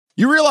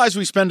You realize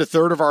we spend a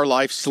third of our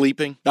life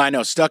sleeping? I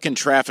know, stuck in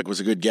traffic was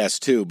a good guess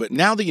too, but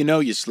now that you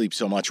know you sleep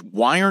so much,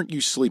 why aren't you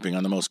sleeping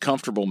on the most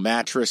comfortable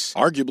mattress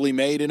arguably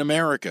made in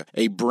America?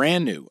 A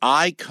brand new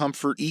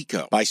iComfort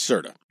Eco by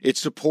Serta.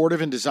 It's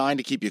supportive and designed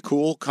to keep you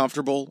cool,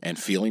 comfortable, and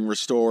feeling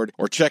restored.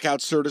 Or check out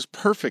Serta's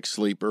Perfect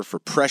Sleeper for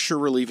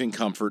pressure-relieving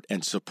comfort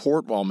and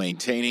support while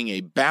maintaining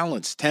a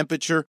balanced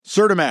temperature.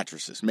 Serta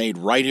mattresses, made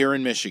right here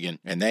in Michigan,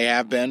 and they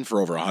have been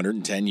for over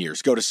 110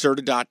 years. Go to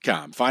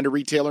Serta.com. Find a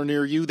retailer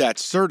near you.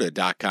 That's Serta.com.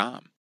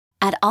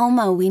 At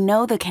Alma, we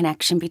know the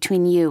connection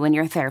between you and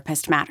your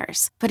therapist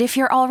matters. But if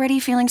you're already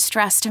feeling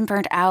stressed and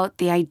burnt out,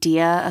 the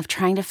idea of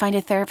trying to find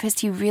a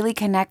therapist you really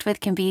connect with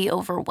can be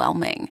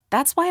overwhelming.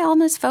 That's why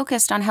Alma's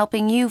focused on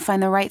helping you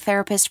find the right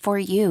therapist for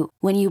you.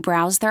 When you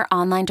browse their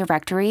online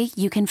directory,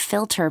 you can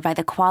filter by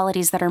the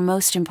qualities that are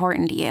most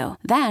important to you.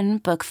 Then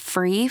book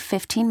free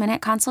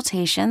 15-minute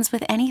consultations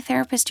with any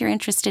therapist you're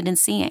interested in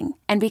seeing.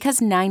 And because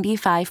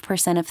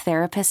 95% of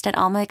therapists at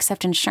Alma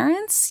accept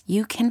insurance,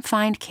 you can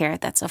find care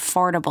that's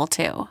affordable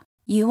too.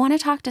 You want to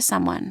talk to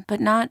someone, but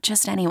not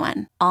just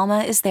anyone. Alma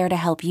is there to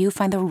help you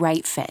find the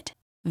right fit.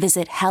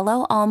 Visit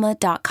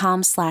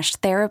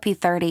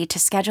helloalma.com/therapy30 to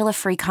schedule a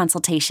free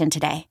consultation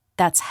today.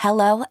 That's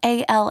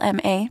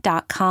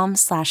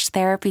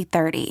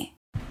helloalma.com/therapy30.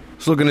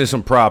 Let's look into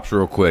some props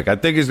real quick. I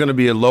think it's going to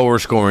be a lower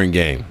scoring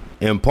game,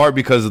 in part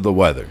because of the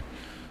weather.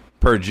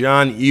 Per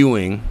John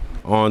Ewing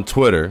on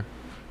Twitter,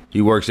 he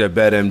works at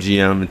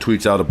BetMGM and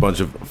tweets out a bunch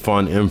of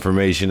fun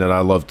information that I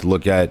love to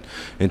look at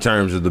in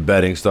terms of the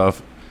betting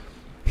stuff.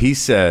 He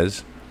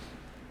says,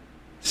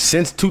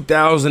 since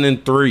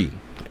 2003,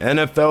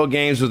 NFL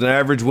games with an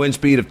average wind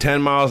speed of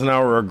 10 miles an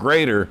hour or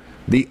greater,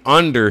 the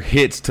under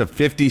hits to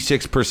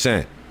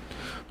 56%.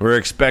 We're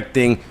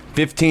expecting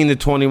 15 to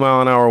 20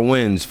 mile an hour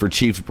winds for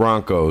Chiefs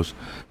Broncos.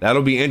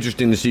 That'll be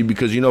interesting to see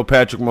because you know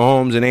Patrick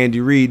Mahomes and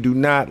Andy Reid do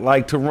not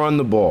like to run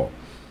the ball.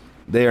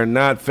 They are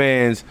not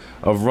fans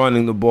of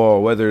running the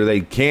ball. Whether they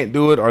can't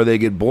do it or they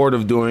get bored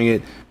of doing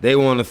it, they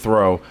want to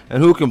throw.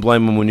 And who can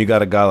blame them when you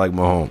got a guy like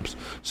Mahomes?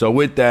 So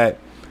with that,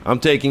 I'm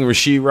taking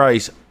Rashee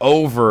Rice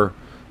over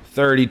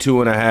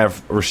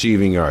 32.5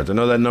 receiving yards. I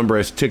know that number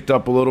has ticked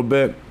up a little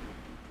bit,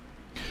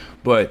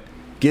 but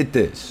get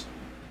this.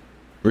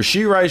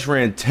 Rashee Rice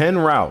ran 10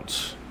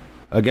 routes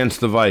against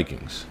the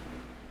Vikings,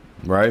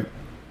 right?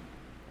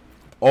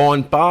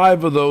 On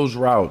 5 of those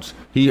routes,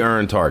 he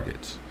earned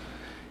targets.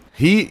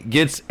 He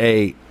gets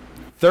a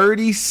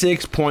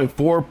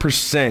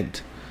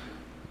 36.4%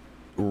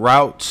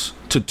 routes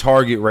to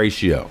target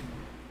ratio.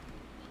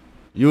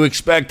 You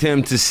expect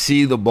him to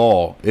see the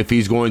ball if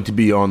he's going to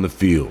be on the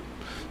field.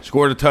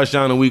 Scored a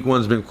touchdown in week 1,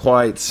 has been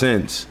quiet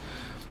since.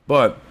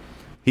 But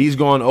he's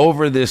gone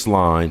over this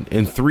line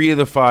in 3 of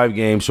the 5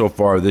 games so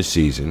far this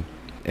season,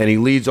 and he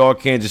leads all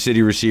Kansas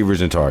City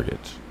receivers in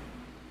targets.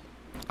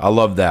 I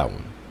love that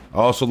one. I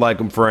also like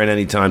him for an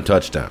anytime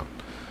touchdown.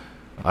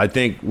 I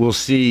think we'll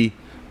see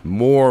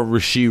more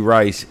Rashee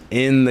Rice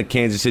in the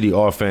Kansas City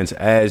offense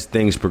as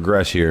things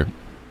progress here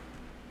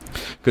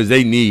because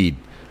they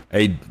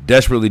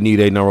desperately need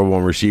a number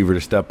 1 receiver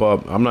to step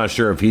up. I'm not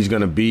sure if he's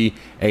going to be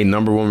a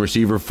number 1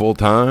 receiver full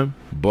time,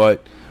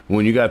 but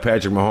when you got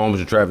Patrick Mahomes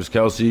and Travis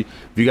Kelce, if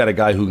you got a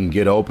guy who can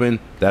get open,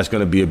 that's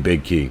going to be a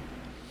big key.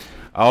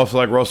 I also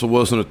like Russell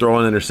Wilson to throw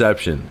an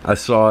interception. I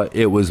saw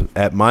it was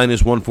at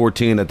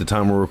 -114 at the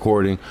time we're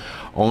recording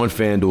on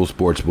FanDuel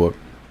Sportsbook.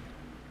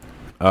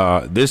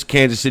 This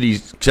Kansas City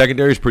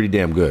secondary is pretty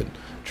damn good.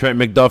 Trent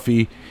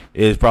McDuffie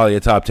is probably a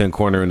top 10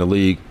 corner in the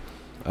league.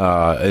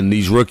 And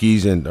these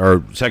rookies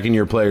or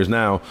second-year players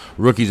now,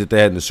 rookies that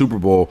they had in the Super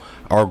Bowl,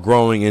 are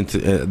growing into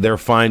they're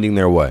finding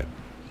their way.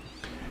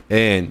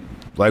 And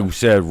like we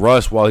said,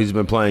 Russ, while he's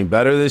been playing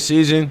better this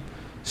season,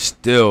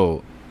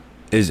 still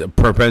is a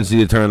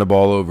propensity to turn the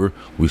ball over.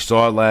 We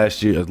saw it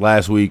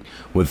last week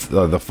with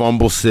the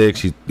fumble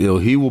 6.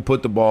 He will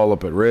put the ball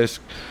up at risk.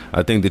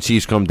 I think the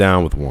Chiefs come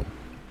down with one.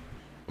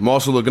 I'm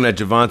also looking at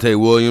Javonte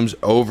Williams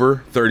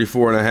over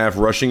 34.5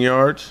 rushing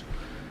yards.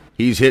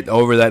 He's hit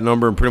over that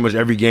number in pretty much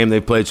every game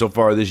they've played so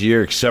far this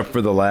year, except for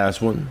the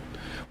last one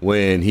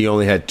when he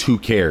only had 2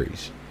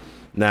 carries.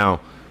 Now,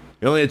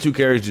 he only had 2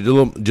 carries.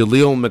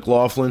 Jaleel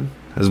McLaughlin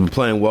has been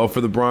playing well for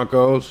the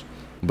Broncos,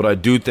 but I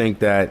do think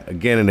that,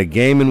 again, in a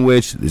game in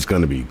which it's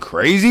going to be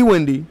crazy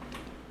windy,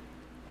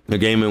 a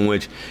game in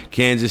which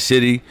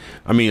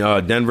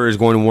Denver is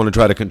going to want to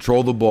try to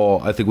control the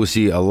ball. I think we'll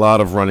see a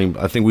lot of running.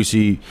 I think we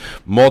see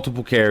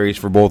multiple carries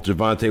for both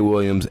Javonte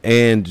Williams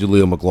and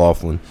Jaleel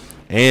McLaughlin,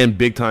 and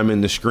big time in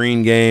the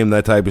screen game,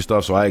 that type of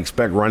stuff. So I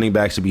expect running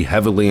backs to be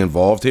heavily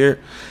involved here.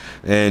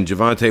 And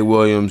Javonte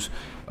Williams,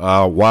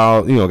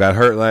 got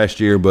hurt last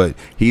year, but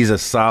he's a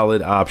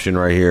solid option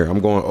right here. I'm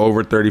going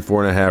over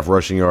 34.5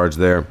 rushing yards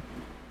there.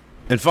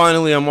 And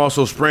finally, I'm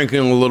also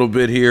sprinkling a little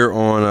bit here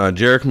on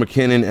Jerick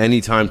McKinnon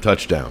anytime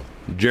touchdown.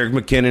 Jerick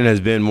McKinnon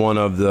has been one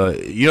of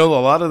the, a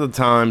lot of the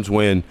times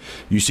when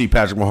you see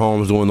Patrick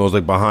Mahomes doing those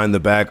like behind the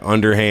back,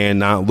 underhand,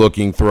 not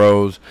looking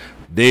throws,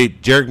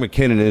 Jerick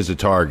McKinnon is a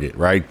target,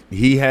 right?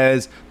 He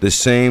has the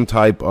same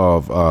type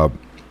of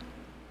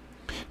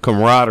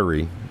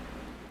camaraderie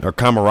or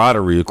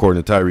camaraderie,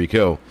 according to Tyreek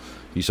Hill.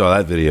 You saw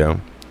that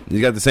video.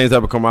 He's got the same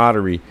type of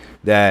camaraderie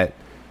that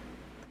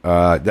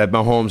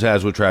Mahomes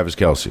has with Travis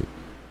Kelce.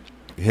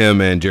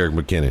 Him and Jerick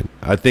McKinnon.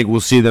 I think we'll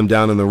see them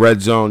down in the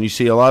red zone. You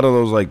see a lot of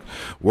those like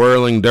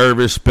whirling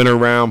dervish, spin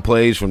around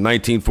plays from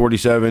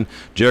 1947.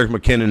 Jerick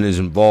McKinnon is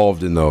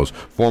involved in those.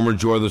 Former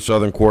Georgia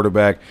Southern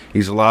quarterback.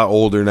 He's a lot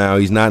older now.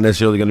 He's not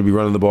necessarily going to be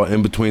running the ball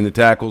in between the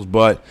tackles,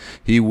 but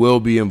he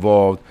will be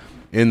involved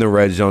in the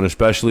red zone,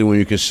 especially when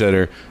you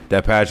consider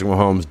that Patrick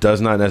Mahomes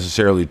does not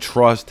necessarily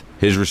trust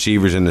his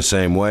receivers in the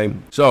same way.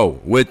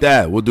 So with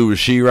that, we'll do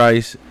Rashee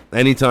Rice,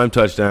 anytime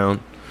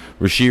touchdown.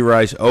 Rashee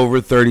Rice over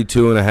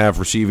 32.5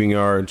 receiving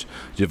yards.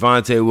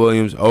 Javonte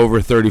Williams over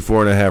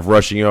 34.5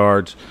 rushing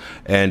yards.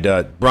 And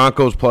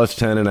Broncos plus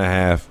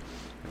 10.5.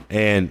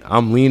 And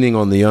I'm leaning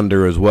on the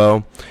under as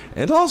well.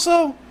 And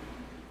also,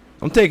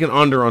 I'm taking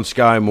under on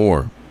Sky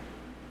Moore.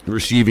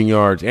 Receiving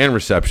yards and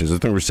receptions. I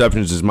think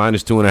receptions is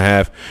minus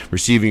 2.5.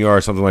 Receiving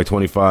yards, something like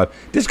 25.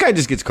 This guy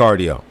just gets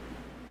cardio.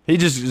 He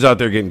just is out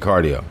there getting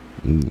cardio.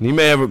 He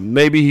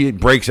maybe he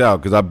breaks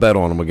out because I bet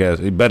on him. I guess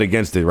he bet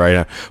against it right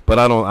now, but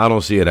I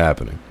don't see it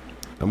happening.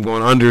 I'm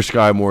going under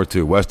Sky Moore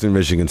too, Western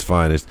Michigan's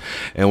finest.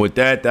 And with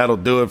that, that'll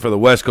do it for the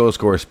West Coast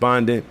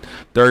Correspondent.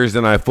 Thursday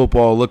Night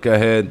Football look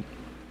ahead.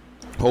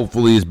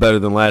 Hopefully it's better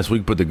than last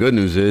week, but the good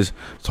news is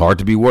it's hard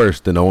to be worse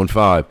than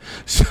 0-5.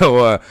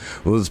 So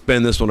we'll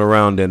spin this one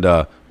around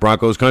and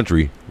Broncos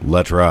country,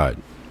 let's ride.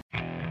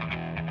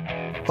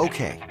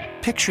 Okay,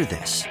 picture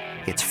this.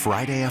 It's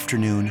Friday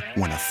afternoon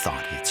when a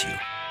thought hits you.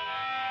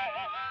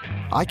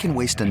 I can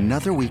waste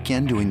another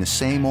weekend doing the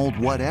same old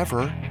whatever,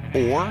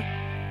 or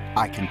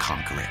I can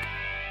conquer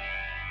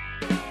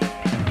it.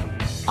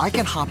 I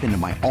can hop into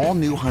my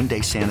all-new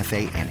Hyundai Santa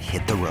Fe and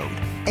hit the road.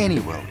 Any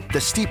road. The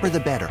steeper,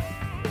 the better.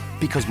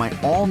 Because my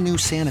all-new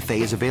Santa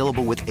Fe is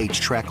available with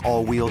H-Track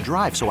all-wheel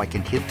drive, so I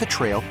can hit the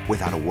trail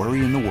without a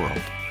worry in the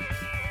world.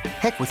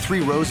 Heck, with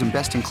 3 rows and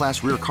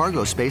best-in-class rear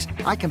cargo space,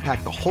 I can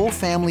pack the whole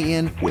family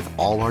in with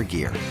all our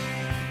gear.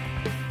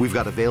 We've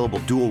got available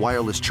dual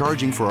wireless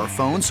charging for our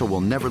phones, so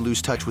we'll never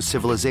lose touch with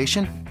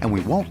civilization, and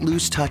we won't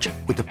lose touch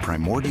with the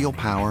primordial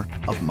power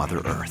of Mother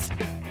Earth.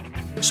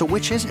 So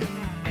which is it?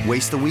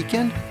 Waste the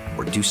weekend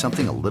or do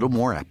something a little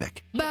more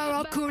epic?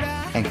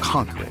 And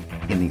conquer it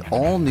in the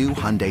all-new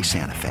Hyundai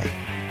Santa Fe.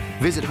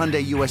 Visit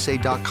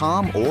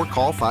HyundaiUSA.com or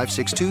call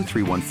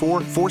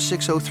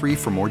 562-314-4603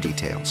 for more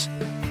details.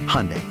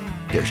 Hyundai,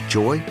 there's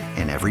joy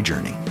in every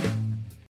journey.